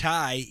buddies,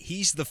 Ty.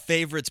 He's the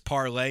favorites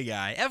parlay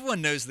guy.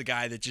 Everyone knows the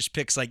guy that just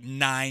picks like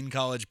 9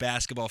 college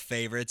basketball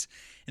favorites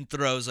and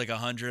throws like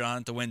 100 on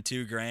it to win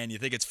 $2,000. You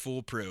think it's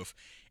foolproof.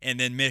 And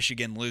then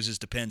Michigan loses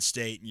to Penn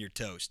State and you're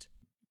toast.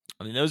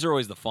 I mean, those are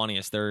always the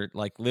funniest. They're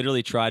like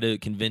literally try to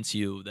convince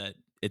you that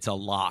it's a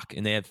lock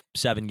and they have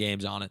 7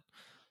 games on it.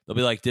 They'll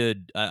be like,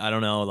 dude, I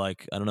don't know.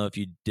 Like, I don't know if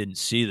you didn't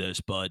see this,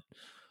 but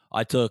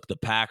I took the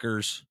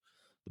Packers,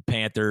 the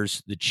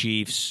Panthers, the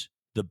Chiefs,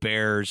 the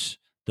Bears,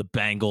 the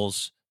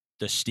Bengals,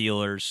 the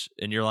Steelers.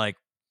 And you're like,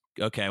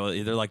 okay, well,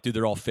 they're like, dude,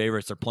 they're all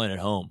favorites. They're playing at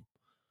home.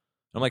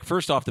 I'm like,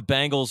 first off, the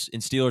Bengals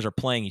and Steelers are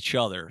playing each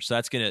other. So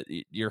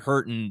you're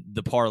hurting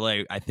the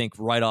parlay, I think,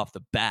 right off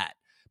the bat.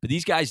 But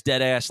these guys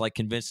dead ass like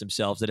convince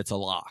themselves that it's a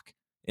lock.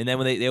 And then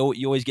when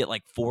you always get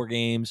like 4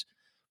 games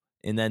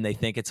and then they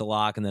think it's a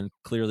lock and then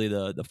clearly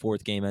the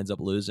 4th game ends up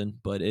losing.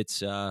 But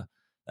that's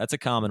a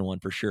common one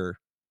for sure.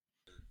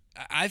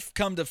 I've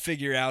come to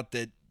figure out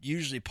that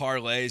usually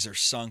parlays are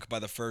sunk by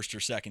the 1st or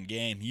 2nd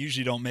game. You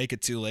usually don't make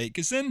it too late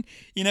because then,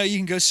 you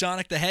can go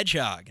Sonic the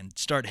Hedgehog and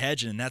start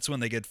hedging, and that's when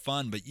they get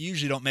fun, but you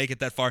usually don't make it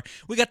that far.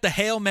 We got the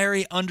Hail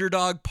Mary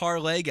underdog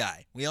parlay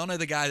guy. We all know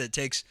the guy that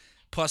takes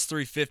plus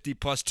 350,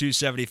 plus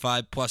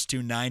 275, plus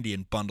 290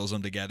 and bundles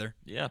them together.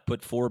 Yeah,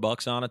 put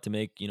 $4 on it to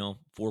make,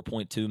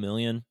 $4.2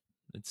 million.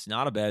 It's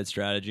not a bad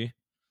strategy.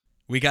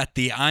 We got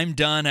the I'm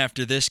done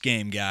after this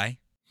game guy.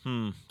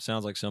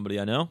 Sounds like somebody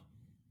I know.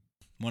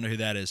 Wonder who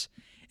that is.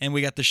 And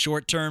we got the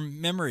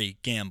short-term memory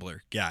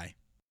gambler guy.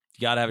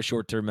 You got to have a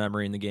short-term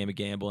memory in the game of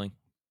gambling.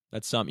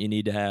 That's something you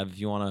need to have if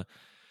you want to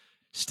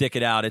stick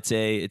it out. It's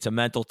a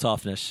mental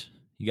toughness.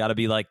 You got to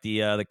be like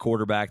the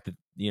quarterback that,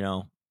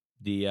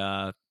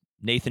 the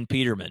Nathan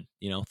Peterman,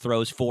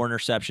 throws 4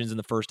 interceptions in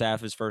the first half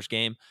of his first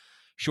game.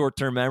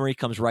 Short-term memory,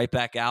 comes right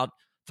back out,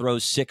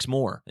 throws 6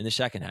 more in the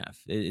second half.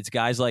 It's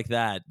guys like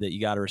that you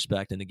got to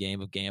respect in the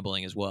game of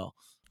gambling as well.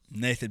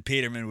 Nathan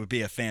Peterman would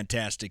be a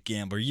fantastic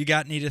gambler. You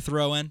got any to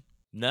throw in?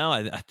 No,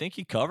 I think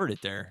you covered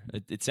it there.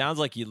 It sounds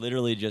like you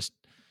literally just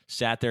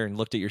sat there and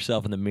looked at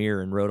yourself in the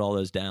mirror and wrote all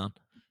those down.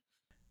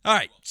 All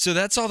right, so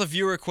that's all the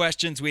viewer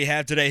questions we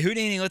have today.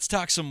 Houdini, let's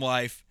talk some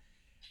life.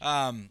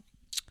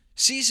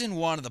 Season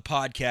 1 of the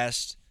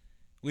podcast,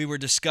 we were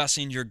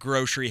discussing your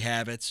grocery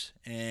habits,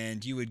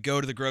 and you would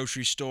go to the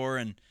grocery store,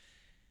 and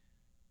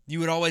you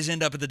would always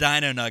end up at the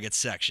Dino Nuggets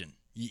section.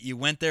 You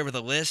went there with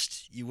a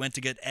list. You went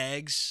to get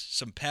eggs,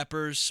 some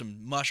peppers, some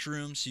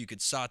mushrooms so you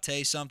could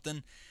saute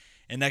something.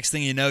 And next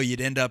thing you know,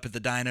 you'd end up at the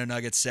Dino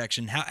Nuggets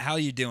section. How are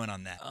you doing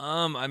on that?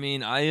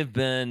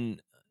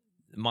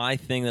 My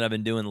thing that I've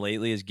been doing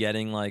lately is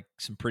getting like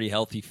some pretty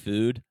healthy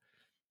food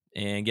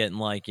and getting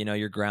like,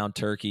 your ground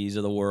turkeys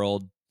of the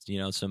world,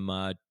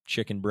 some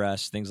chicken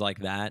breasts, things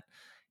like that.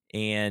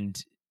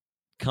 And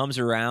comes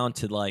around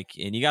to like,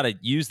 and you got to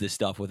use this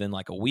stuff within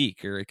like a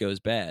week or it goes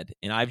bad.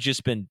 And I've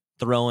just been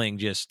throwing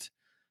just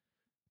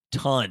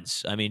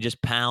tons.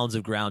 Just pounds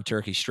of ground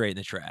turkey straight in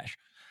the trash.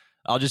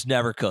 I'll just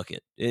never cook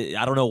it.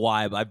 I don't know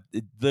why, but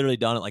I've literally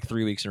done it like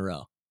 3 weeks in a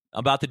row. I'm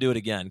about to do it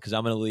again because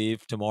I'm going to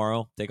leave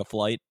tomorrow, take a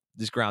flight.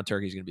 This ground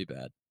turkey is going to be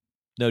bad.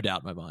 No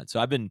doubt in my mind. So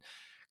I've been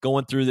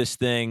going through this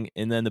thing,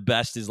 and then the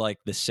best is like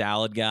the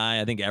salad guy.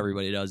 I think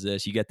everybody does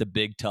this. You get the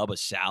big tub of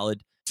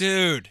salad.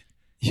 Dude,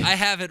 I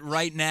have it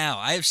right now.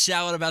 I have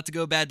salad about to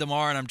go bad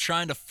tomorrow, and I'm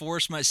trying to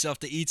force myself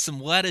to eat some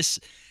lettuce.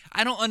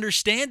 I don't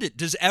understand it.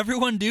 Does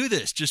everyone do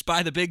this? Just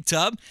buy the big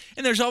tub?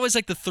 And there's always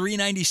like the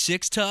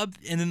 $3.96 tub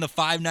and then the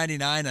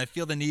 $5.99. I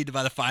feel the need to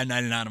buy the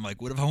 $5.99. I'm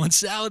like, what if I want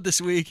salad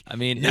this week?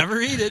 Never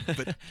eat it.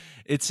 But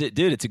it's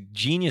a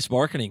genius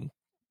marketing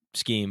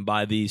scheme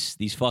by these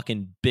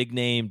fucking big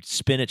named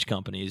spinach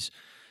companies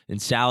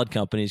and salad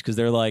companies because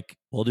they're like,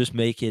 we'll just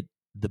make it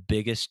the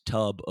biggest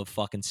tub of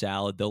fucking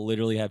salad. They'll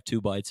literally have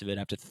 2 bites of it,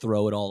 have to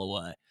throw it all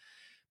away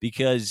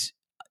because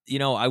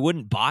I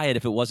wouldn't buy it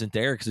if it wasn't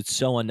there because it's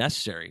so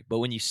unnecessary. But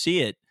when you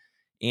see it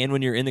and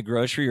when you're in the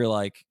grocery, you're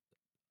like,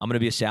 I'm going to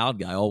be a salad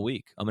guy all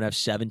week. I'm going to have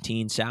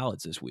 17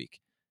 salads this week.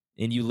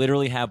 And you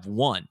literally have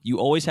one. You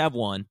always have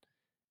one,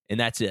 and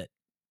that's it.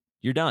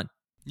 You're done.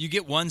 You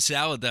get one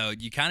salad, though.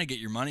 You kind of get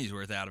your money's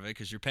worth out of it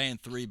because you're paying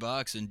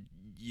 $3 and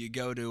you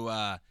go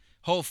to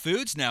Whole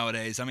Foods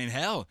nowadays.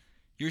 Hell,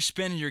 you're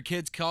spending your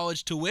kids'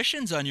 college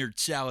tuitions on your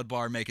salad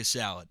bar, make a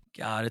salad.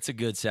 God, it's a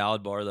good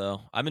salad bar,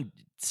 though.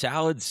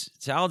 Salads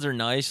are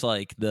nice.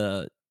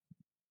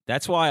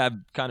 That's why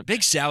I'm kind of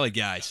big salad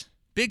guys,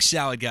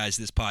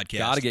 this podcast.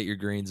 Got to get your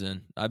greens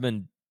in. I've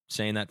been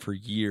saying that for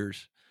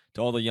years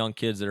to all the young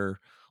kids that are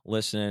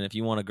listening. If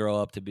you want to grow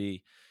up to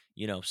be,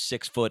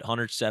 6 foot,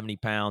 170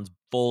 pounds,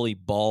 fully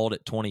bald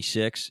at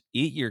 26,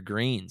 eat your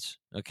greens.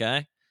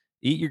 Okay.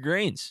 Eat your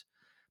greens.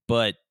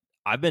 But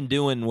I've been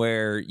doing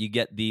where you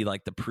get the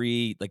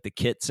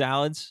kit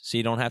salads. So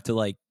you don't have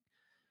to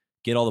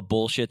get all the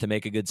bullshit to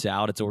make a good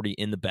salad. It's already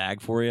in the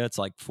bag for you. It's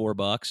like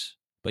 $4,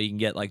 but you can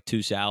get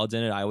 2 salads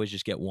in it. I always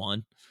just get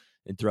one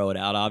and throw it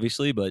out,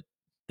 obviously. But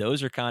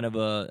those are kind of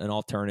an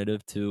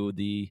alternative to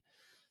the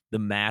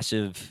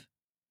massive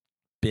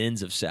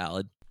bins of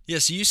salad. Yeah,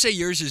 so you say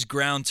yours is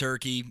ground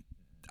turkey.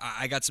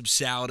 I got some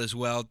salad as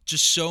well.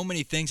 Just so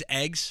many things.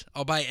 Eggs.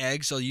 I'll buy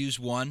eggs. I'll use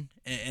one,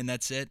 and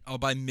that's it. I'll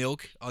buy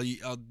milk.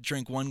 I'll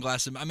drink 1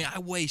 glass of. I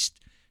waste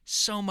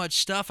so much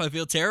stuff. I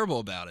feel terrible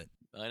about it.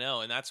 I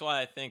know, and that's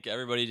why I think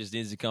everybody just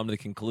needs to come to the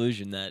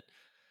conclusion that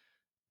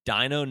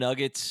Dino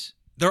Nuggets,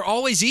 they're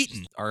always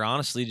eaten, are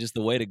honestly just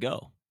the way to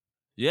go.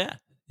 Yeah,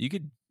 you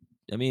could.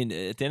 At the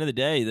end of the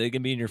day, they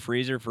can be in your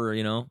freezer for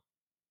a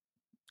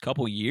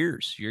couple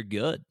years. You're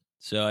good.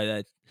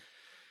 So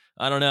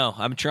I don't know.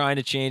 I'm trying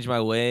to change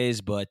my ways,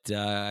 but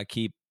I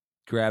keep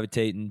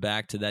gravitating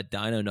back to that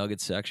Dino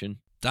Nuggets section.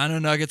 Dino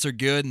Nuggets are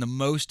good, and the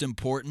most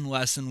important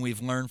lesson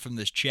we've learned from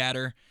this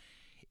chatter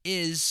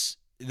is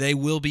they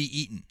will be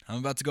eaten. I'm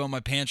about to go in my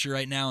pantry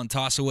right now and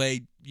toss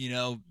away,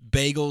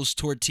 bagels,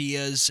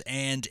 tortillas,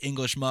 and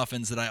English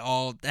muffins that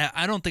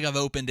I don't think I've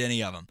opened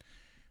any of them.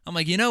 I'm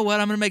like, you know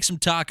what? I'm going to make some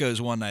tacos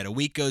one night. A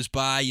week goes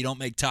by, you don't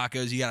make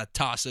tacos, you got to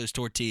toss those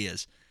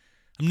tortillas.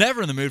 I'm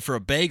never in the mood for a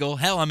bagel.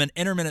 Hell, I'm an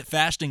intermittent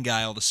fasting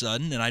guy all of a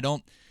sudden, and I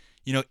don't,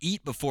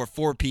 eat before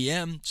 4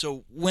 p.m.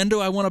 So when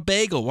do I want a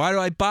bagel? Why do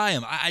I buy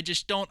them? I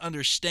just don't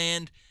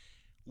understand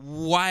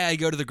why I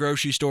go to the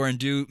grocery store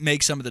and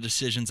make some of the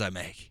decisions I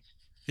make.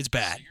 It's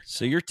bad.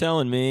 So you're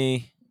telling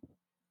me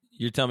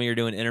you're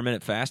doing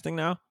intermittent fasting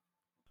now?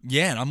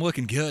 Yeah, and I'm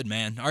looking good,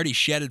 man. I already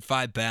shedded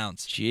 5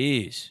 pounds.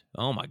 Jeez.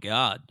 Oh, my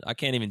God. I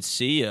can't even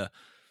see you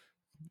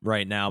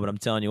right now, but I'm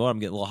telling you what, I'm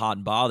getting a little hot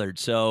and bothered.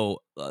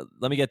 So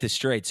let me get this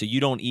straight. So you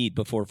don't eat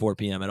before 4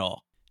 p.m. at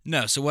all?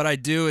 No. So what I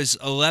do is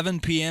 11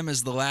 p.m.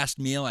 is the last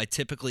meal I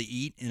typically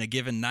eat in a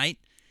given night.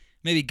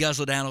 Maybe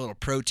guzzle down a little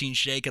protein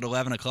shake at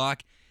 11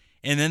 o'clock.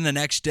 And then the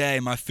next day,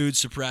 my food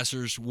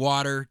suppressors,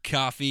 water,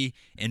 coffee,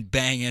 and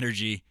Bang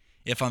Energy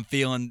if I'm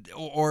feeling,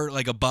 or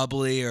like a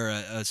bubbly or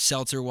a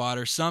seltzer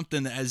water,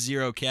 something that has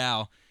 0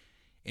 cal.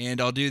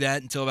 And I'll do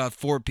that until about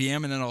 4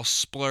 p.m. and then I'll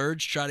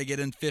splurge, try to get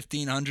in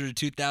 1,500 to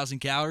 2,000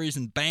 calories,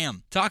 and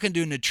bam. Talking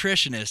to a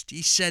nutritionist,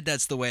 he said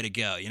that's the way to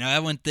go. You know,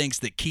 everyone thinks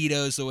that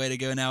keto is the way to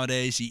go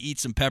nowadays. You eat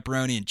some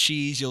pepperoni and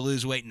cheese, you'll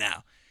lose weight.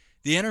 Now,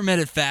 the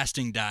intermittent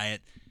fasting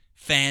diet,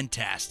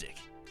 fantastic.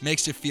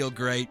 Makes you feel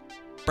great,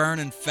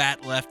 burning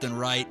fat left and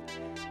right.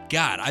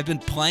 God, I've been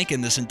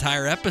planking this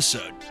entire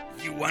episode.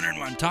 If you're wondering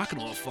why I'm talking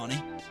a little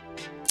funny.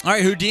 All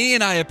right, Houdini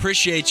and I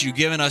appreciate you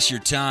giving us your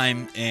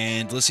time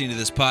and listening to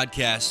this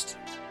podcast.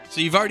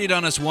 So you've already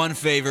done us one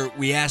favor.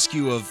 We ask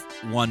you of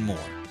one more.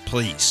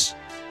 Please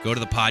go to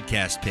the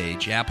podcast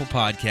page, Apple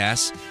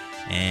Podcasts,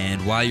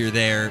 and while you're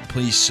there,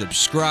 please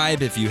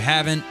subscribe. If you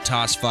haven't,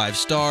 toss 5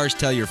 stars.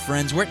 Tell your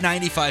friends. We're at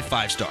 95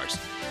 5 stars.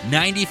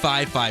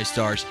 95 5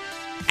 stars.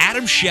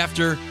 Adam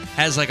Schefter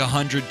has like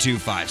 102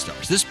 5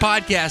 stars. This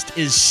podcast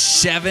is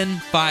 7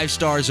 5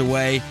 stars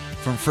away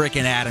from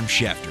frickin' Adam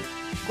Schefter.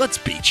 Let's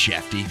beat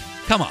Shefty.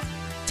 Come on.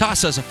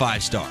 Toss us a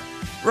 5-star.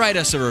 Write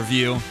us a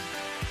review.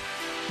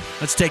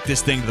 Let's take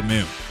this thing to the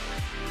moon.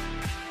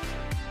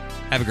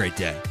 Have a great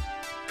day.